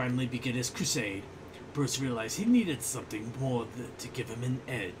to finally begin his crusade, Bruce realized he needed something more to give him an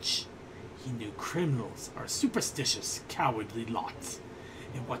edge. He knew criminals are superstitious, cowardly lots,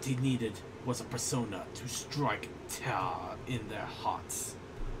 and what he needed was a persona to strike terror in their hearts.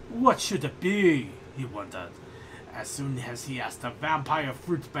 What should it be? He wondered. As soon as he asked, a vampire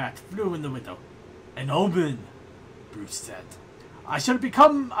fruit bat flew in the window. An omen, Bruce said. I shall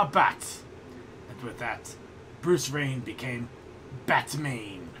become a bat. And with that, Bruce Wayne became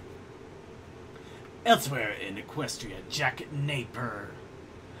Batman. Elsewhere in Equestria, Jack Napier,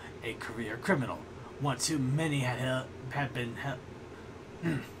 a career criminal, one who many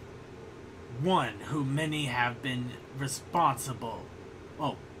have been responsible.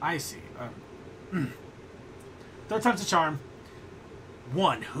 Oh, I see. Third time's a charm.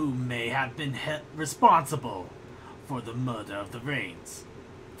 One who may have been responsible for the murder of the Rains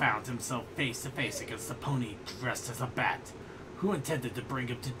found himself face to face against a pony dressed as a bat, who intended to bring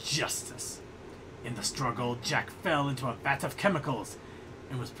him to justice. In the struggle, Jack fell into a vat of chemicals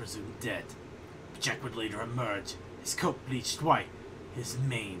and was presumed dead. Jack would later emerge, his coat bleached white, his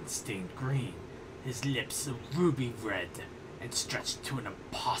mane stained green, his lips a ruby red, and stretched to an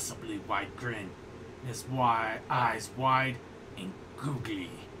impossibly wide grin, his eyes wide and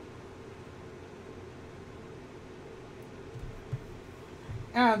googly.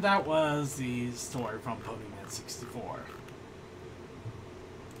 And that was the story from Ponyman 64.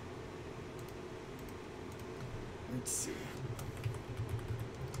 Let's see.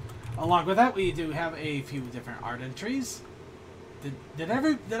 Along with that, we do have a few different art entries. Is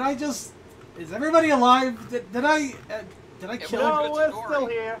everybody alive? Did I kill No, good we're story. still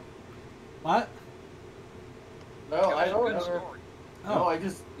here. What? No, I Good don't. story. No, I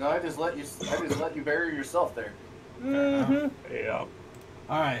just let you bury yourself there. Mm-hmm. Yeah.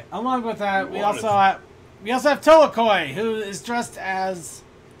 All right. Along with that, You we wanted- also have Toakoi, who is dressed as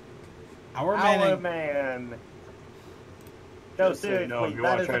our Our Manning. man. No, Just say seriously, no if you that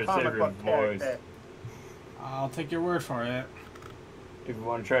wanna is try a to comic save your book voice. character. I'll take your word for it. If you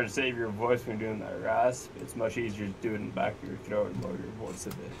want to try to save your voice when doing that rasp, it's much easier to do it in the back of your throat and lower your voice a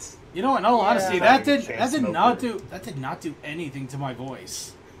bit. You know, in all honesty, Yeah. that did Chance not do anything to my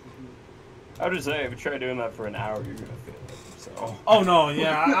voice. I would just say, if you try doing that for an hour, you're gonna feel it. So. Oh no,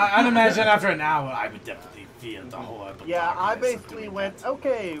 yeah, I'd imagine after an hour, I would definitely feel the whole episode. Yeah, I basically went,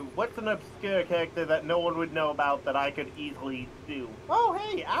 okay, what's an obscure character that no one would know about that I could easily do? Oh,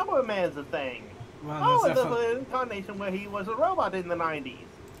 hey, Our Man's a thing. Well, Oh, and that's there's an incarnation where he was a robot in the 90s.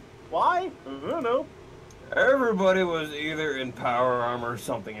 Why? I don't know. Everybody was either in power armor or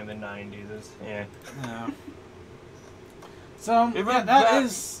something in the 90s. Yeah. yeah. So Even yeah, that that-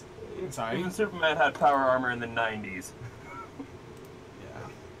 is. Sorry. Even Superman had power armor in the 90s.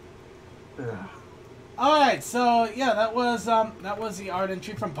 Yeah. All right, so yeah, that was the art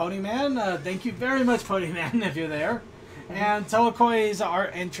entry from Ponyman. Thank you very much, Ponyman, if you're there. And Toakoi's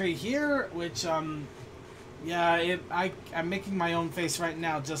art entry here, which yeah, I'm making my own face right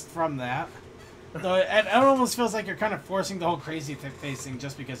now just from that. Though it almost feels like you're kind of forcing the whole crazy face thing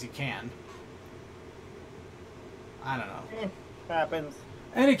just because you can. I don't know. Happens.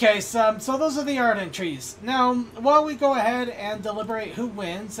 Any case, so those are the art entries. Now, while we go ahead and deliberate who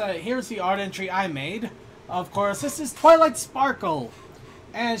wins, here's the art entry I made. Of course, this is Twilight Sparkle,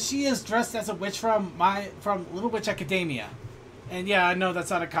 and she is dressed as a witch from Little Witch Academia. And yeah, I know that's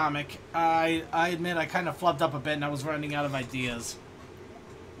not a comic. I admit I kind of flubbed up a bit and I was running out of ideas.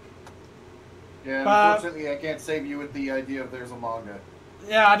 Yeah, But- unfortunately, I can't save you with the idea of there's a manga.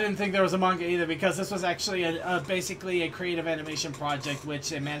 Yeah, I didn't think there was a manga either because this was actually basically a creative animation project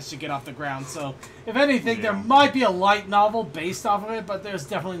which they managed to get off the ground. So, if anything, there Yeah. might be a light novel based off of it, but there's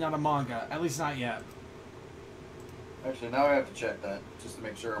definitely not a manga. At least not yet. Actually, now I have to check that just to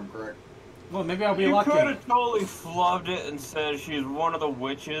make sure I'm correct. Well, maybe I'll be You lucky. could have totally flubbed it and said she's one of the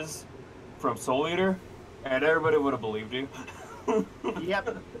witches from Soul Eater, and everybody would have believed you.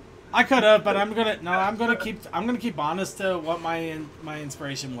 Yep. I could have, but I'm gonna keep honest to what my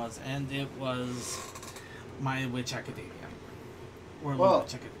inspiration was, and it was my Witch Academia. Or Little Well.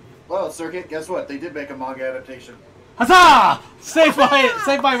 Witch Academia. Well, Circuit, guess what? They did make a manga adaptation. Huzzah! Saved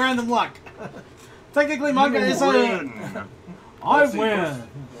by random luck. Technically, manga You is a. win. I Let's see, win.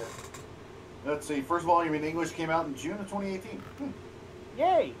 Let's see, first volume in English came out in June of 2018.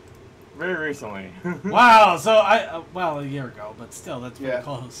 Yay. Very recently. Wow. So a year ago, but still, that's pretty Yeah.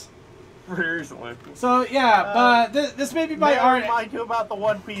 close. Very recently. So yeah, but this may be my May I art. remind you about the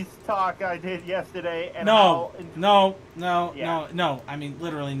One Piece talk I did yesterday and No, how... no. I mean,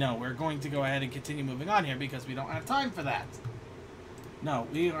 literally, no. We're going to go ahead and continue moving on here because we don't have time for that. No,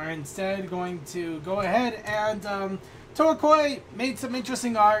 we are instead going to go ahead and Toakoi made some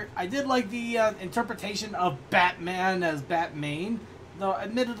interesting art. I did like the interpretation of Batman as Batman, though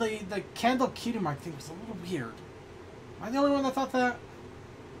admittedly the Candle Cutie Mark thing was a little weird. Am I the only one that thought that?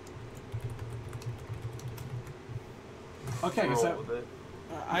 Okay, Roll so with it.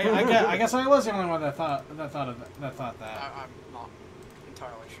 I guess I was the only one that thought that. I'm not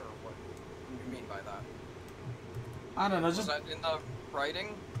entirely sure what you mean by that. I don't know. Was Just that in the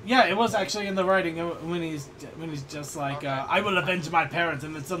writing? yeah, it was actually in the writing when he's just like, Okay. I will avenge my parents,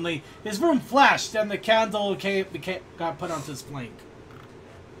 and then suddenly his room flashed and the candle got put onto his flank.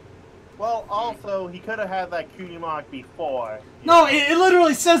 Well, also, he could have had that cutie mark before. No, it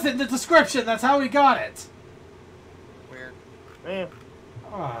literally says it in the description. That's how he got it. Weird. Eh,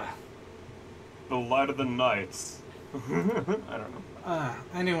 Ah. The light of the nights. I don't know.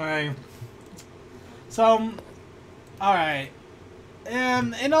 Anyway, so, all right.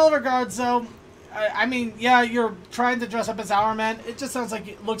 In all regards, though, I mean, yeah, you're trying to dress up as Hour Man. It just sounds like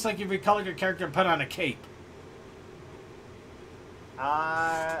it looks like you recolored your character and put on a cape.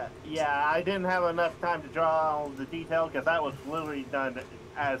 yeah, I didn't have enough time to draw all the detail because that was literally done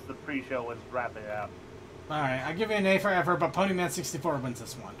as the pre-show was wrapping up. All right, I'll give you an A for effort, but Ponyman64 wins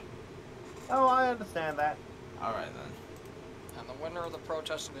this one. Oh, I understand that. All right then. And the winner of the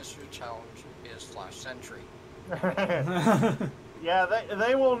Protest Initiative Challenge is Flash Sentry. Yeah,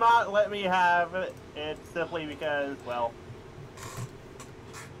 they will not let me have it simply because, well,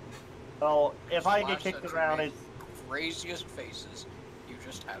 if I get Flash kicked Sentry around, makes it's craziest faces. You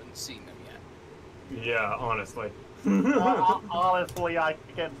just haven't seen them yet. Yeah, honestly. honestly, I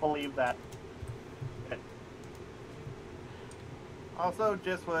can't believe that. Also,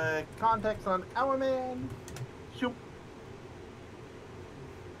 just for context on Hour Man, shoop.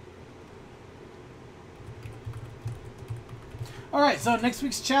 All right, so next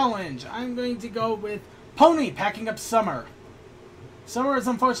week's challenge, I'm going to go with Pony packing up summer. Summer is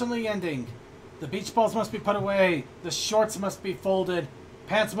unfortunately ending. The beach balls must be put away. The shorts must be folded.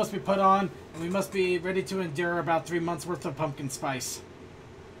 Pants must be put on, and we must be ready to endure about 3 months worth of pumpkin spice.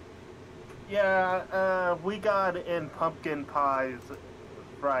 Yeah, we got in pumpkin pies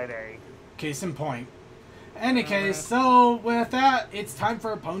Friday. Case in point. Any case, so with that, it's time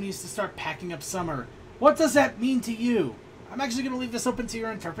for ponies to start packing up summer. What does that mean to you? I'm actually going to leave this open to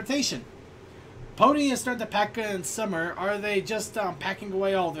your interpretation. Pony is starting to pack in summer. Are they just packing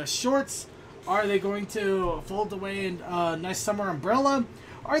away all their shorts? Are they going to fold away a nice summer umbrella?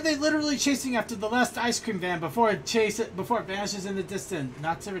 Are they literally chasing after the last ice cream van before it vanishes in the distance,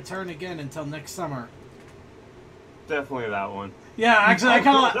 not to return again until next summer? Definitely that one. Yeah, actually, I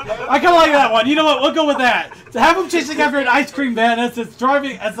kind of like that one. You know what? We'll go with that. To have them chasing after an ice cream van as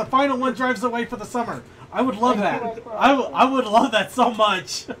the final one drives away for the summer. I would love that. I would love that so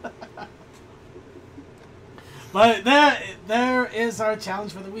much. But there is our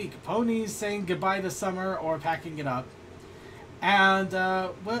challenge for the week. Ponies saying goodbye to summer or packing it up. And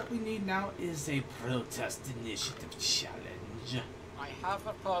what we need now is a protest initiative challenge. I have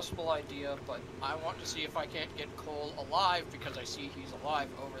a possible idea, but I want to see if I can't get Cole alive because I see he's alive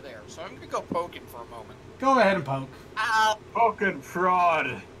over there. So I'm going to go poke him for a moment. Go ahead and poke. Ow! Fucking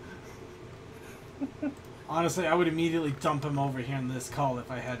fraud. Honestly, I would immediately dump him over here in this call if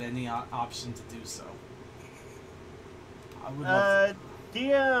I had any option to do so. I would love to.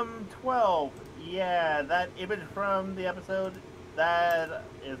 DM12. Yeah, that image from the episode, that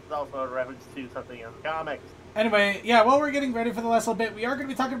is also a reference to something in the comics. Anyway, yeah, while we're getting ready for the last little bit, we are going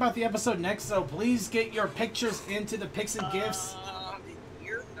to be talking about the episode next, so please get your pictures into the Pics and Gifts. The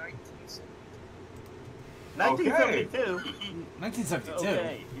year 1972. 1972. 1972.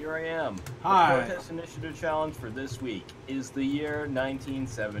 Okay, here I am. Hi. The Protest Initiative Challenge for this week is the year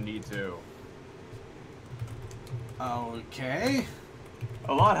 1972. Okay.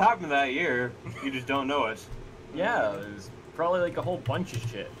 A lot happened that year. You just don't know it. Yeah, there's probably like a whole bunch of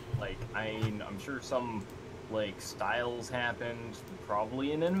shit. Like, I'm sure some, like, styles happened,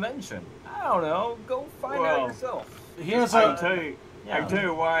 probably an invention. I don't know, go find out yourself. Here's I a... can tell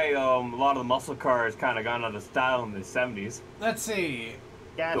you why a lot of the muscle cars kind of got out of style in the 70s. Let's see.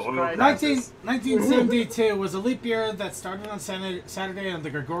 Gas The oil crisis. 1972 was a leap year that started on Saturday on the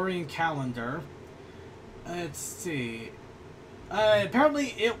Gregorian calendar. Let's see.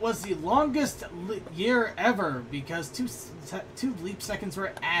 Apparently, it was the longest year ever because two leap seconds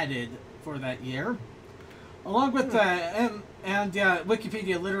were added for that year. Along with that, and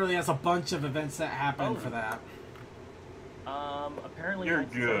Wikipedia literally has a bunch of events that happened for that. Apparently, You're in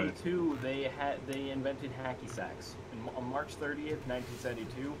 1972, they invented hacky sacks. On March 30th,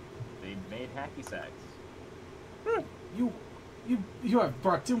 1972, they made hacky sacks. You have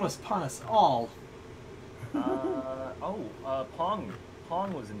brought doom upon us all. Pong.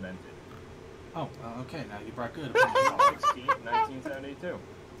 Pong was invented. Oh, okay. Now you brought good. March 16th, 1972.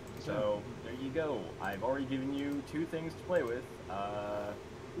 So there you go. I've already given you two things to play with.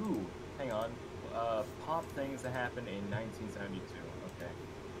 Hang on. pop things that happened in 1972. Okay.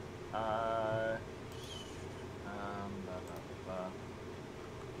 Blah, blah, blah.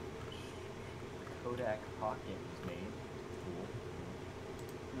 The Kodak Pocket was made. Cool.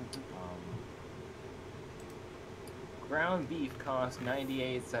 Ground beef cost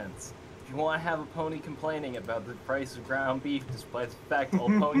 98 cents. If you want to have a pony complaining about the price of ground beef, despite the fact all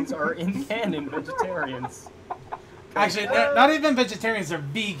ponies are in canon vegetarians. Actually, not even vegetarians; they're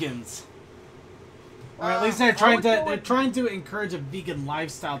vegans. Or at least they're trying to encourage a vegan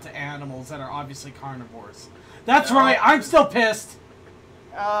lifestyle to animals that are obviously carnivores. That's right. I'm still pissed.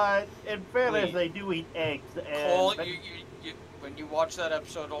 In fairness, they do eat eggs. Cole, when you watch that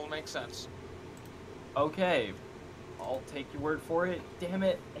episode, it'll make sense. Okay, I'll take your word for it. Damn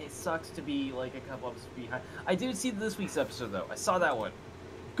it, it sucks to be like a couple episodes behind. I did see this week's episode though. I saw that one.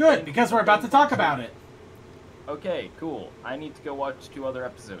 Good, because we're about to talk about it. Okay, cool. I need to go watch 2 other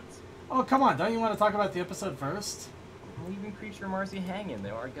episodes. Oh, come on. Don't you want to talk about the episode first? I'm leaving Creature Marcy hanging. They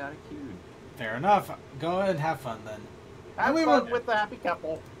already got it queued. Fair enough. Go ahead and have fun then. Have fun with the happy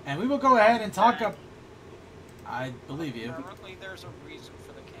couple. And we will go ahead and talk up. I believe you. Apparently, there's a reason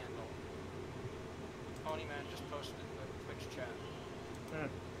for the candle. Ponyman just posted the Twitch chat.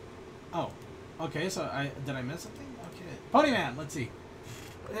 Oh, okay. So did I miss something? Okay, Ponyman. Let's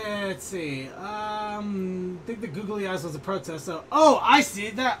see. I think the googly eyes was a protest. So, oh, I see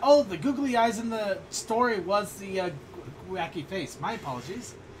that. Oh, the googly eyes in the story was the wacky face. My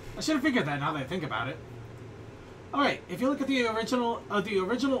apologies. I should have figured that now that I think about it. All right, if you look at the original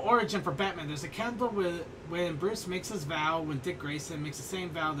origin for Batman, there's a candle when Bruce makes his vow. When Dick Grayson makes the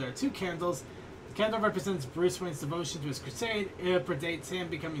same vow, there are 2 candles. The candle represents Bruce Wayne's devotion to his crusade. It predates him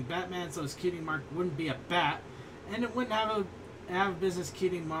becoming Batman, so his cutie mark wouldn't be a bat, and it wouldn't have a business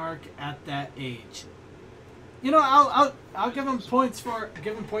cutie mark at that age. You know, I'll give him points for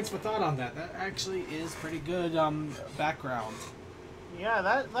thought on that. That actually is pretty good background. Yeah,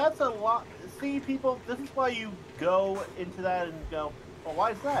 that's a lot. See, people, this is why you go into that and go, well,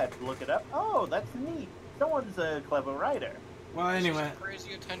 why is that? Look it up. Oh, that's neat. Someone's a clever writer. Well, anyway. It's just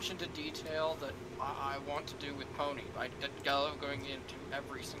crazy attention to detail that I want to do with Pony. I love going into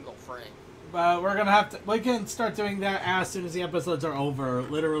every single frame. But we can start doing that as soon as the episodes are over,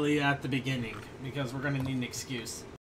 literally at the beginning, because we're gonna need an excuse.